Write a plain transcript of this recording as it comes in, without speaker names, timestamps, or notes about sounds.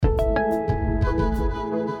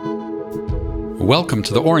Welcome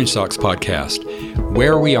to the Orange Socks Podcast,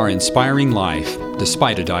 where we are inspiring life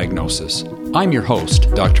despite a diagnosis. I'm your host,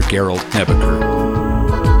 Dr. Gerald Nebaker.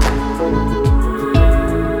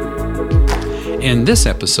 In this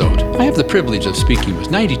episode, I have the privilege of speaking with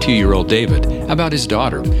 92-year-old David about his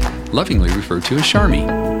daughter, lovingly referred to as Charmy,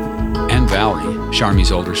 and Valerie,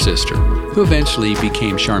 Charmy's older sister, who eventually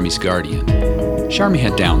became Charmy's guardian. Charmy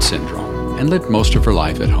had Down syndrome and lived most of her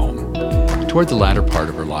life at home. Toward the latter part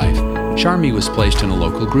of her life, Charmy was placed in a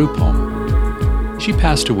local group home. She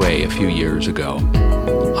passed away a few years ago.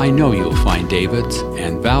 I know you'll find David's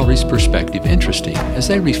and Valerie's perspective interesting as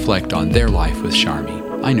they reflect on their life with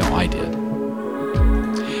Charmy. I know I did.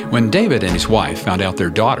 When David and his wife found out their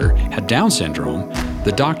daughter had Down syndrome,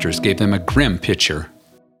 the doctors gave them a grim picture.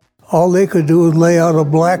 All they could do was lay out a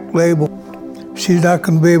black label. She's not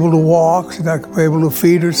going to be able to walk. She's not going to be able to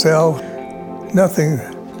feed herself. Nothing.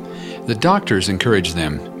 The doctors encouraged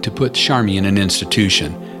them to put Charmy in an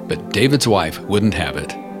institution, but David's wife wouldn't have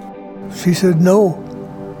it. She said, no.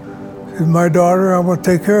 She's my daughter. I'm going to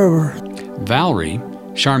take care of her. Valerie,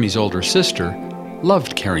 Charmy's older sister,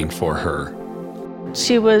 loved caring for her.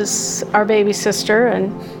 She was our baby sister,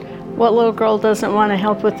 and what little girl doesn't want to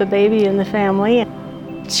help with the baby in the family?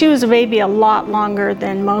 She was a baby a lot longer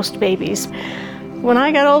than most babies. When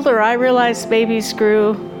I got older, I realized babies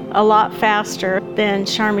grew a lot faster than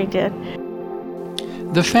Charmy did.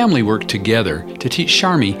 The family worked together to teach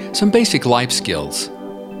Charmy some basic life skills.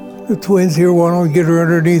 The twins here, one would get her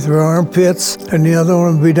underneath her armpits, and the other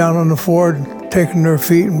one would be down on the floor, taking her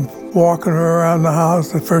feet and walking her around the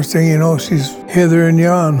house. The first thing you know, she's hither and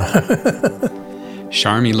yon.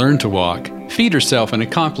 Charmy learned to walk, feed herself, and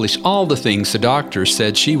accomplish all the things the doctors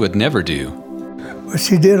said she would never do. But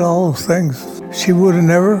she did all those things. She would have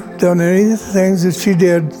never done any of the things that she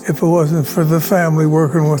did if it wasn't for the family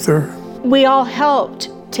working with her. We all helped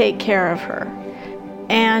take care of her.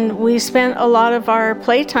 And we spent a lot of our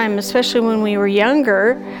playtime, especially when we were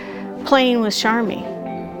younger, playing with Charmy.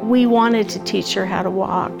 We wanted to teach her how to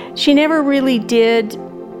walk. She never really did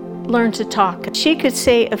learn to talk. She could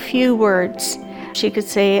say a few words. She could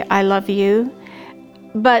say, I love you,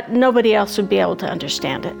 but nobody else would be able to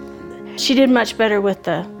understand it. She did much better with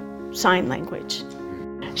the sign language.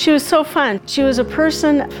 She was so fun. She was a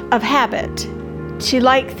person of habit. She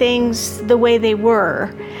liked things the way they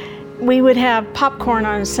were. We would have popcorn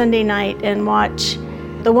on Sunday night and watch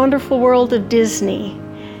The Wonderful World of Disney.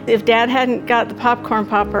 If Dad hadn't got the popcorn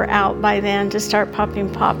popper out by then to start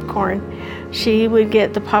popping popcorn, she would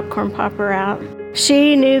get the popcorn popper out.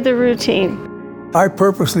 She knew the routine. I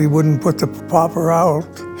purposely wouldn't put the popper out.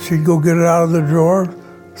 She'd go get it out of the drawer,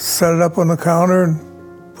 set it up on the counter,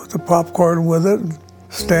 and put the popcorn with it, and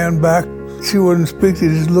stand back. She wouldn't speak to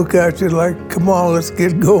you, just look at you like, come on, let's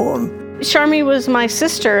get going. Charmy was my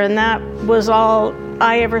sister, and that was all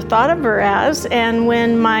I ever thought of her as. And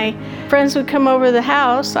when my friends would come over the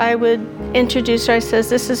house, I would introduce her. I says,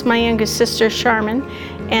 this is my youngest sister, Charmin,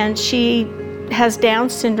 and she has Down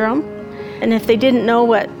syndrome. And if they didn't know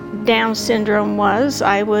what Down syndrome was,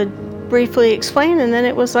 I would briefly explain, and then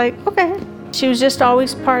it was like, okay. She was just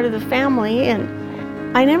always part of the family,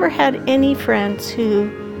 and I never had any friends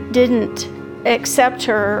who didn't accept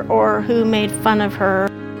her or who made fun of her.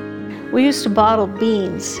 We used to bottle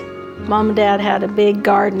beans. Mom and Dad had a big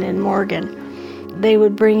garden in Morgan. They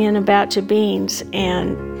would bring in a batch of beans,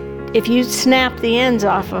 and if you snap the ends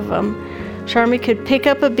off of them, Charmy could pick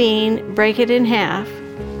up a bean, break it in half,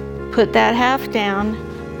 put that half down,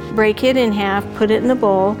 break it in half, put it in the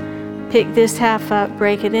bowl, pick this half up,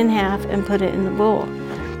 break it in half, and put it in the bowl.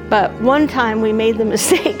 But one time we made the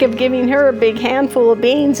mistake of giving her a big handful of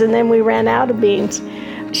beans, and then we ran out of beans.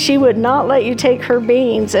 She would not let you take her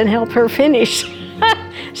beans and help her finish.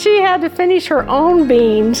 She had to finish her own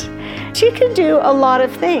beans. She could do a lot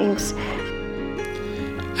of things.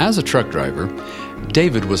 As a truck driver,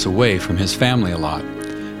 David was away from his family a lot.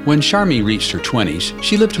 When Charmy reached her 20s,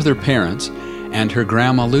 she lived with her parents and her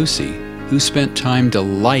grandma Lucy, who spent time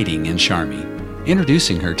delighting in Charmy,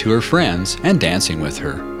 introducing her to her friends and dancing with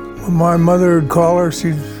her. When my mother would call her,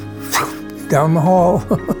 she'd down the hall.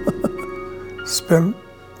 Spent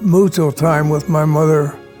mutual time with my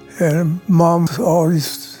mother, and Mom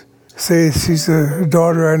always say she's a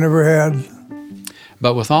daughter I never had.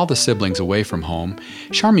 But with all the siblings away from home,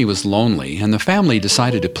 Charmy was lonely, and the family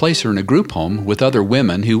decided to place her in a group home with other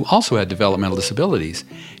women who also had developmental disabilities.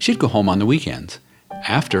 She'd go home on the weekends.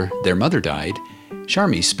 After their mother died,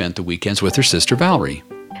 Charmy spent the weekends with her sister Valerie.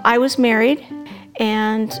 I was married,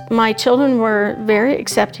 and my children were very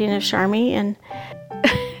accepting of Charmy, and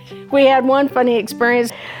we had one funny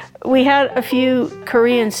experience. We had a few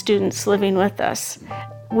Korean students living with us.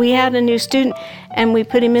 We had a new student, and we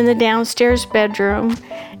put him in the downstairs bedroom.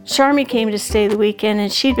 Charmy came to stay the weekend,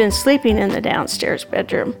 and she'd been sleeping in the downstairs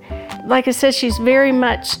bedroom. Like I said, she's very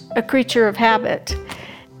much a creature of habit.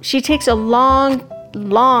 She takes a long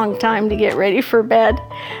time to get ready for bed.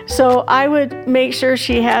 So I would make sure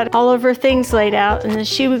she had all of her things laid out, and then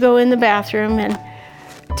she would go in the bathroom and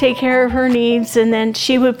take care of her needs, and then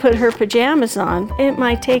she would put her pajamas on. It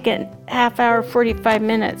might take a half hour, 45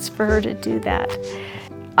 minutes for her to do that.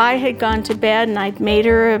 I had gone to bed, and I'd made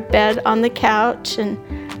her a bed on the couch and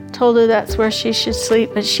told her that's where she should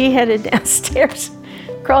sleep, but she headed downstairs,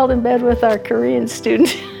 crawled in bed with our Korean student.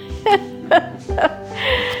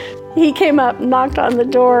 He came up, knocked on the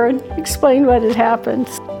door, and explained what had happened,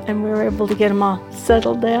 and we were able to get them all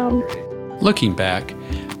settled down. Looking back,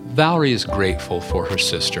 Valerie is grateful for her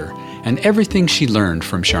sister and everything she learned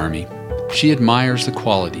from Charmy. She admires the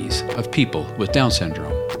qualities of people with Down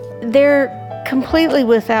syndrome. They're completely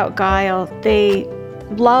without guile. They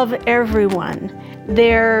love everyone.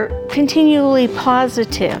 They're continually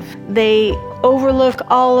positive. They overlook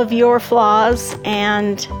all of your flaws,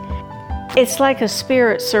 and it's like a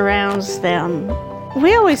spirit surrounds them.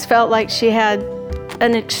 We always felt like she had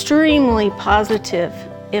an extremely positive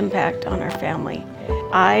impact on our family.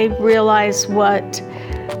 I realized what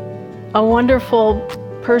a wonderful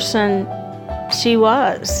person she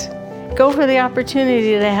was. Go for the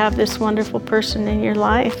opportunity to have this wonderful person in your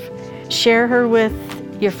life. Share her with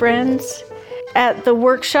your friends. At the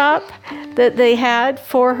workshop that they had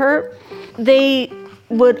for her, they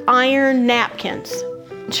would iron napkins.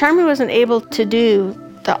 Charmy wasn't able to do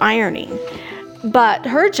the ironing, but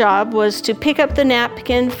her job was to pick up the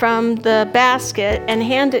napkin from the basket and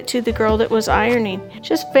hand it to the girl that was ironing.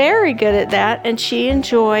 She was very good at that, and she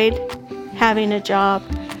enjoyed having a job.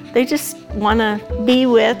 They just want to be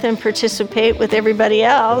with and participate with everybody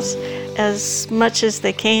else as much as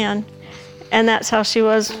they can. And that's how she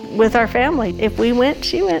was with our family. If we went,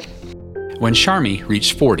 she went. When Charmy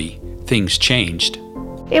reached 40, things changed.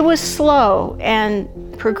 It was slow and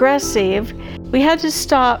progressive. We had to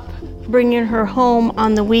stop bringing her home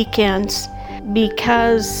on the weekends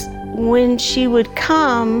because when she would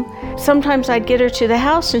come, sometimes I'd get her to the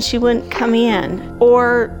house and she wouldn't come in.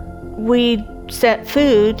 Or we'd set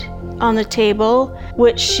food on the table,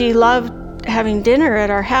 which she loved having dinner at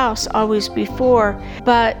our house always before,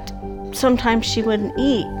 but sometimes she wouldn't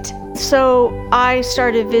eat. So I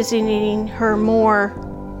started visiting her more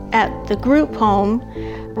at the group home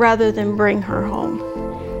rather than bring her home.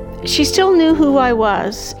 She still knew who I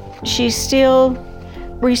was. She still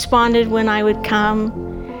responded when I would come,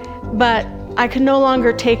 but I could no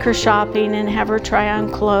longer take her shopping and have her try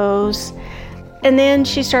on clothes. And then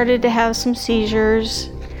she started to have some seizures.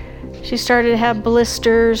 She started to have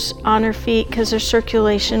blisters on her feet because her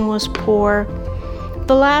circulation was poor.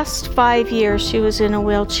 The last 5 years she was in a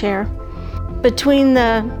wheelchair. Between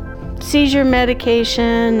the seizure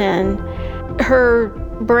medication and her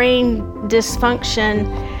brain dysfunction,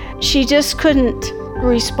 she just couldn't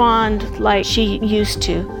respond like she used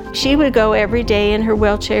to. She would go every day in her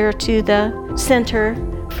wheelchair to the center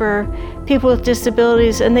for people with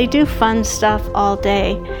disabilities, and they do fun stuff all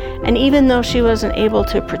day. And even though she wasn't able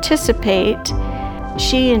to participate,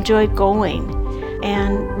 she enjoyed going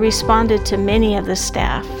and responded to many of the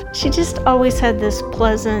staff. She just always had this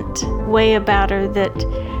pleasant way about her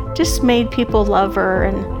that just made people love her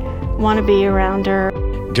and want to be around her.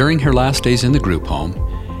 During her last days in the group home,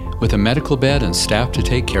 with a medical bed and staff to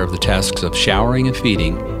take care of the tasks of showering and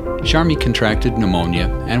feeding, Charmy contracted pneumonia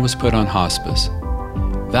and was put on hospice.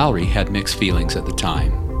 Valerie had mixed feelings at the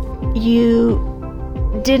time. You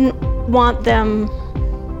didn't want them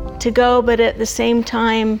to go, but at the same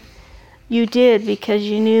time, you did, because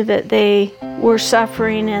you knew that they were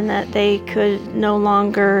suffering and that they could no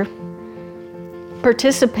longer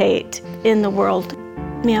participate in the world.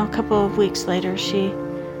 A couple of weeks later, she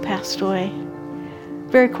passed away.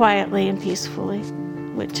 Very quietly and peacefully,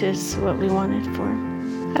 which is what we wanted for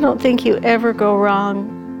her. I don't think you ever go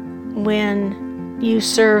wrong when you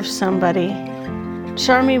serve somebody.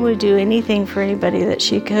 Charmy would do anything for anybody that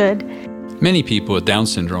she could. Many people with Down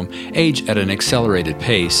syndrome age at an accelerated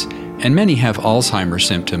pace, and many have Alzheimer's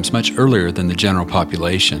symptoms much earlier than the general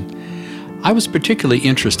population. I was particularly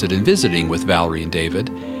interested in visiting with Valerie and David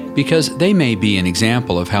because they may be an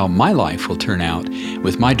example of how my life will turn out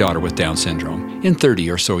with my daughter with Down syndrome in 30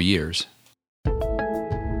 or so years.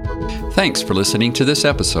 Thanks for listening to this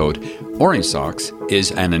episode. Orange Socks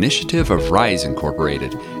is an initiative of Rise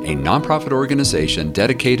Incorporated, a nonprofit organization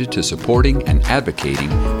dedicated to supporting and advocating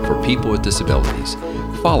for people with disabilities.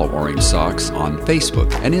 Follow Orange Socks on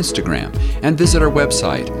Facebook and Instagram, and visit our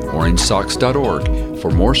website, orangesocks.org,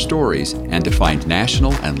 for more stories and to find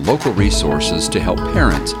national and local resources to help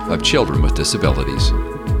parents of children with disabilities.